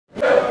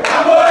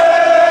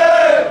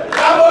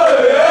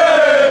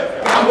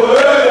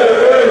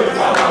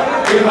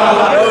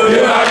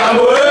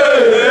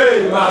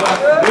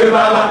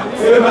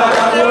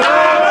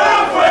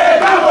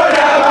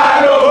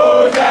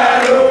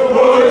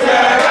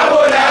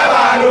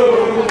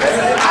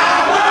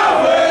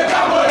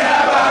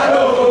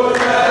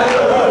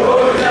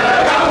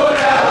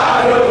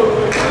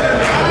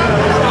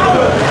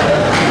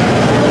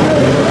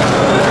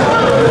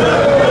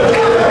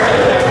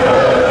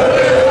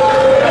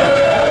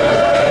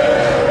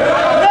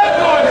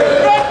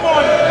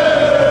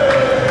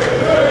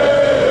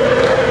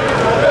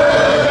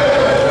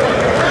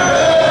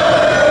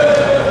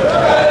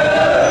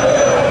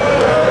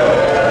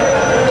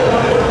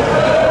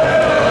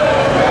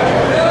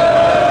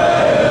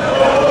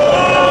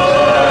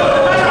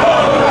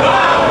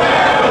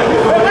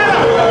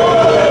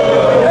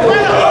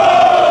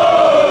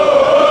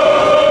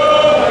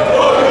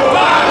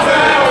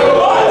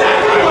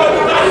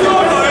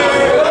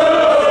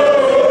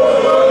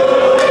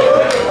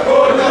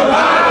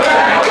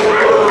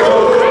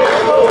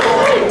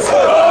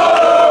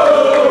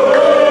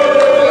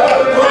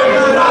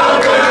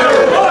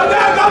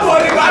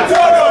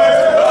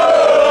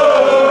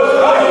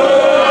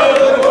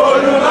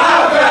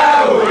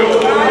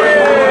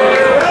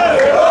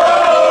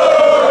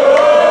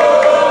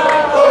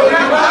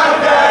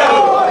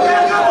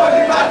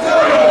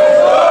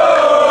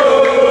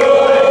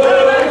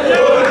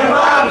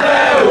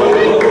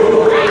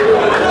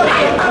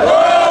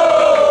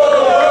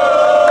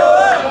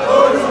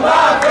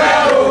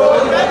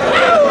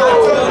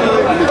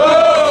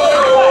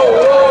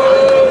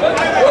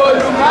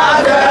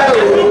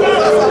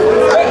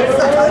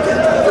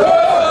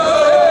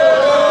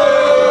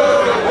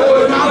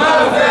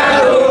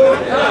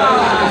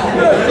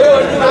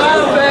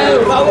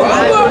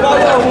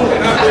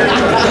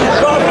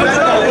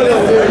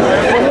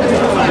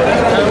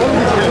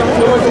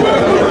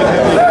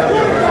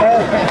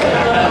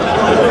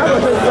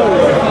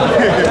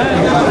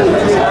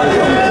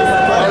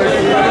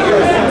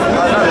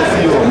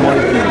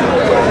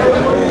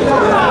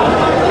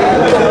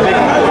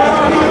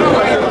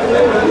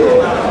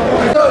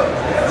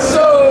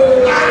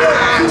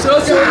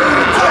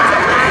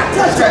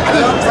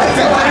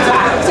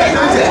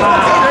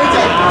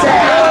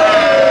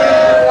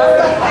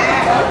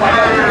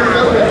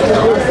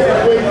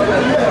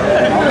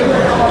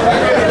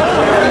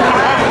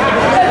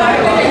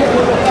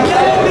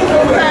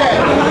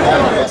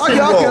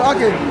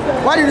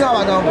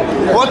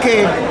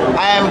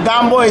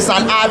Gambo is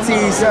an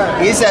artist,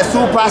 he's a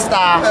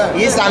superstar,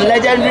 he's a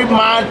legendary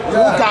man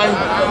who can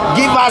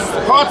give us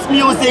hot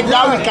music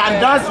that we can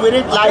dance with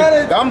it like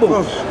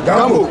Gambo.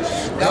 Gambo.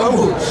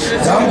 Gambo.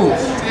 Gambo.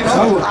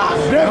 Gambo.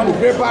 Gambo.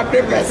 Dripper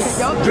drippers.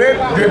 Drip,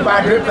 dripper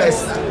drippers.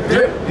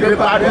 Drip,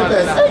 dripper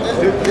drippers.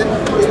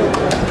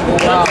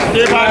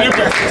 Dripper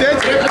drippers. Drip,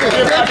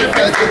 dripper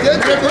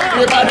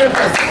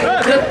drippers.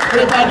 Drip,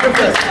 dripper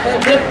drippers.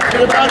 Drip, dripper drippers. Drip,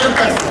 dripper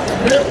drippers.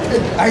 Drip.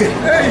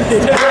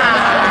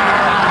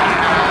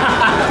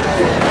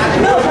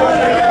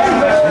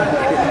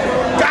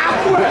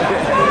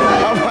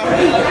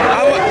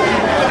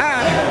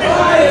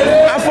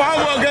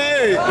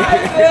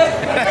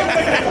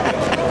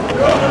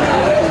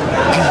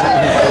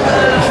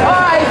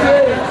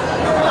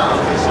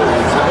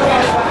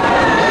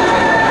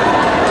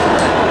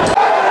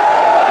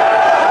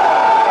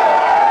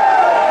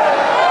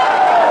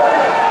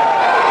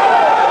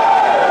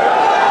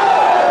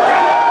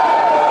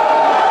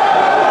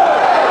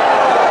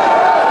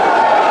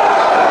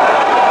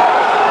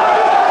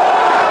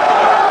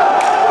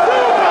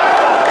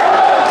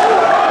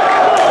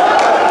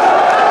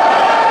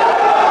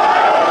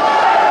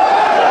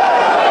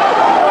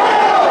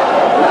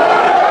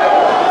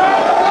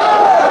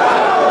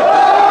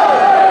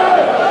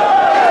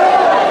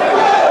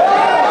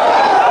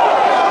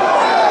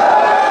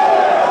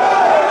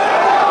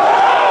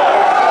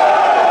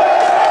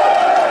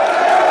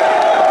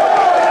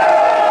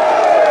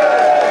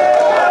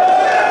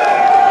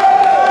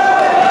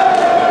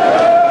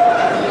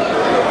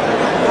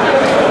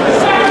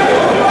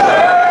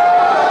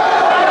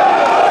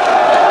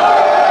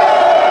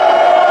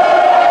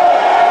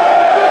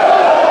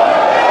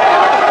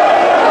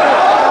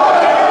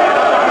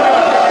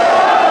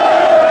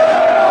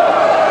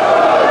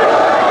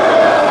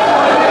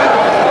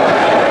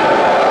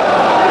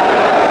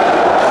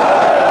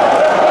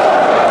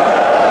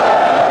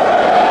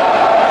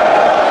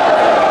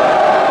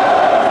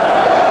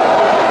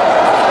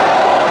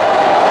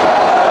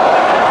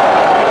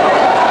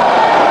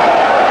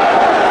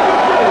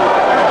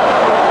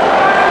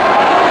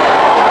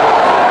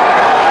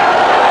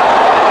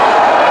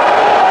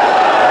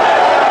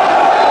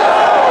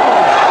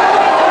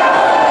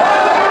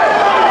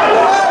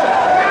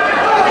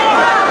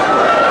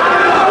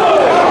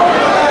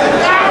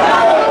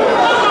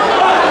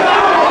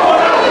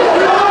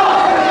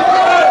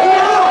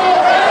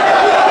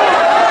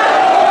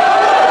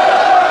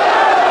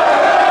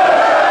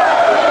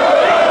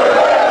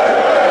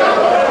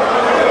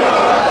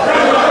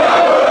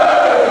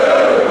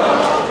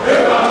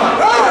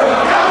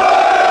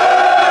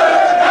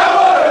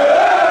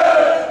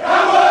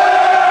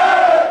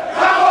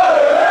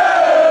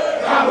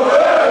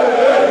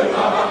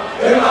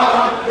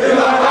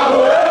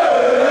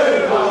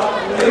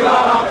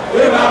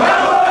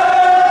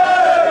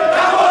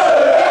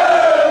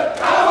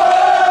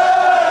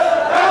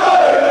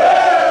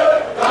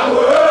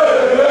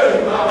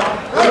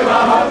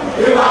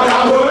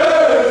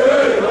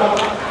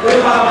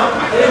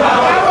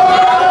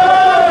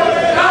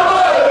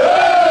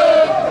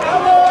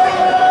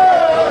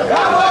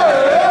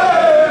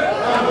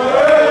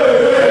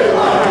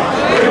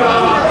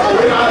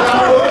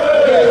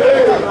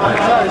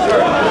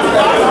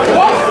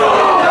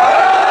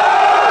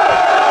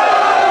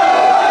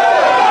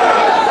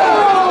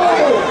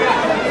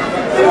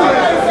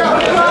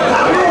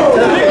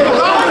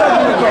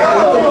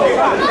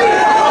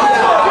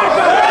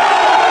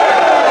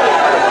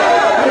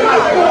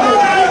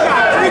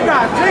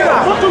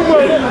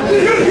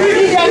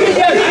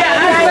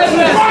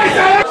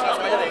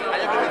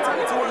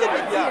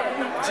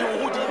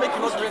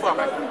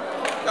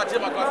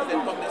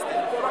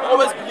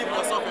 Always believe in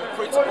yourself and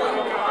pray to God.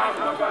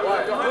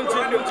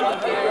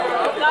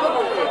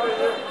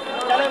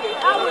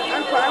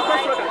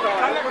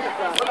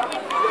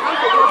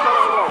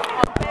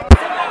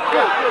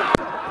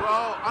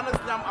 Well,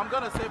 honestly, I'm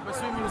gonna say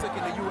pursuing music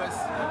in the US,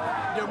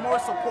 they're more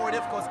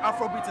supportive because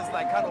Afrobeat is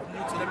like kind of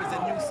new to them. It's a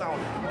new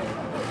sound,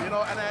 you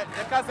know. And I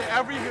can't say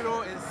every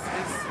hero is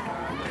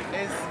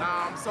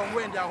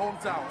somewhere in their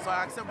hometown, so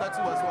I accept that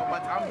too as well.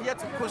 But I'm here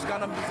to push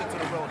Ghana music to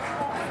the world,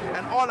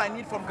 and all I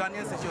need from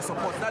Ghanaians is your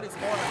support. That is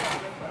all I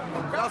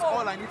need. That's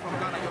all I need from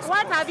Ghana. Your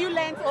support. What have you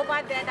learned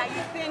over there that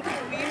you think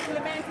we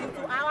implement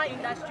into our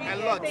industry and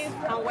things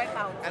can work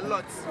out? A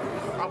lot.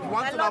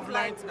 One thing I've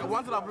learned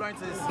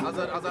is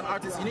as an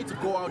artist, you need to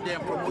go out there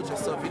and promote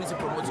yourself. You need to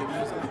promote your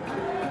music.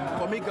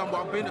 For me, Gambo,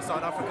 I've been to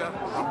South Africa.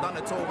 I've done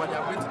a tour over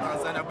there. I've been to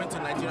Tanzania. I've been to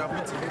Nigeria. I've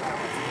been to America.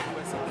 I've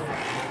been to the USA.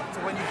 So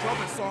when you drop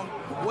a song,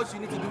 what you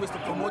need to do is to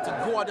promote it.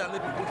 Go out there and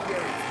let people hear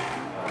it.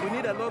 We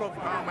need a lot of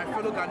my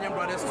fellow Ghanaian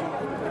brothers to,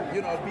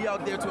 you know, be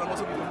out there too and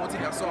also be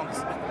promoting their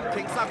songs.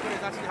 King Sakura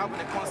is actually having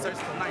a concert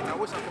tonight. I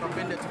wish I could have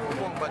been there to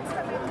perform, but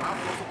I have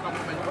to also come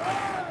home and do it.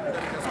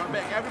 So I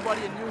beg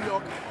everybody in New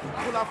York,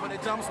 pull up for the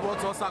Jams World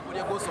Tour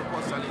Sakura, go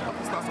support Charlie.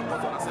 Start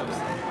supporting ourselves.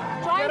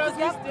 Tell us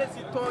which states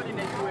you toured in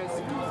the US.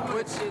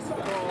 Which states you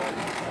toured?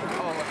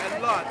 Oh, a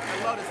lot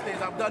of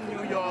states. I've done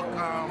New York,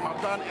 I've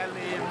done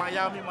LA,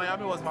 Miami.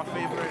 Miami was my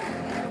favorite.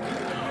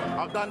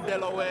 I've done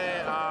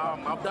Delaware,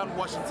 I've done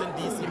Washington,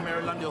 D.C.,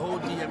 Maryland, the whole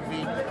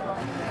DMV,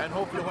 and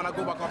hopefully when I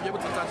go back, I'll be able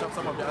to touch up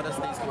some of the other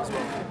states too as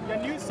well. Your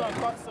new song,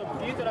 Cut Soap,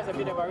 do you think that's a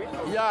bit of a reach?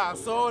 Yeah,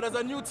 so there's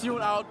a new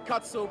tune out,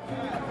 Cut Soap,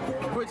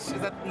 which is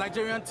a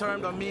Nigerian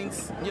term that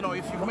means, you know,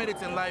 if you've made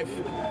it in life,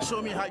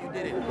 show me how you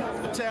did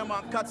it.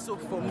 Chairman, cut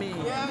soap for me.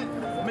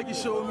 Make it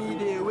show me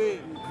the way.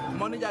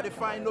 Money that they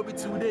find no be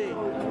today.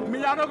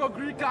 Me, I don't go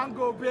Greek, can't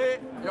go pay.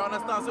 You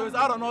understand? So it's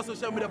out on all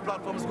social media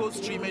platforms. Go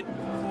stream it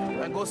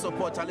and go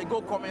support. Charlie,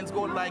 go comment,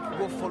 go like,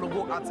 go follow,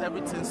 go at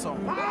everything. So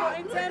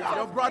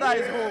your brother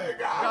is home. In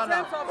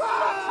terms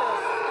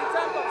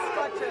of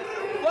structures,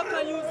 what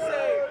can you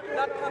say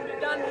that can be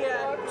done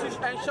here to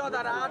ensure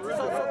that artists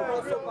also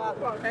cross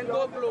over and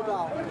go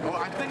global? Oh,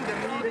 I think the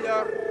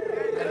media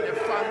and the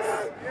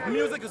fans.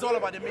 Music is all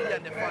about the media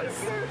and the fans.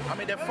 I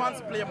mean, the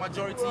fans play a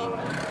majority role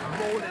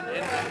in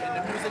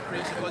the music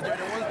creation because they're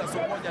the ones that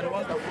support, they're the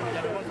ones that follow,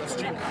 they're the ones that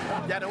stream,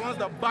 they're the ones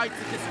that buy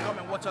tickets to come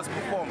and watch us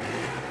perform.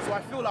 So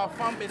I feel our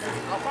fan bases need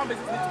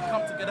to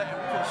come together and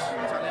push.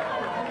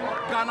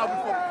 Ghana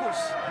before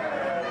push.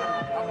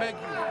 I beg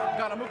you,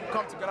 Ghana, we can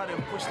come together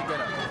and push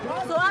together.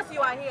 So as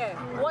you are here,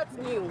 what's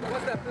new?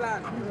 What's the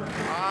plan?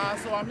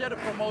 So I'm here to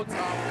promote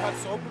Cut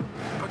Soap,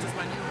 which is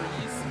my new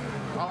release.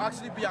 I'll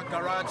actually be at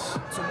Garage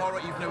tomorrow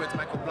evening with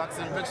Michael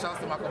Blackson. Big shouts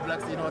to Michael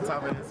Blackson, you know what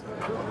time it is.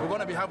 We're going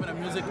to be having a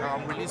music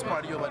release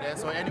party over there.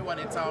 So anyone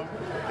in town,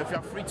 if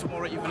you're free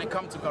tomorrow evening,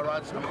 come to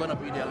Garage. I'm going to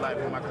be there live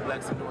with Michael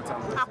Blackson, you know what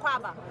time it is.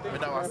 Akwaba.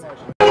 With our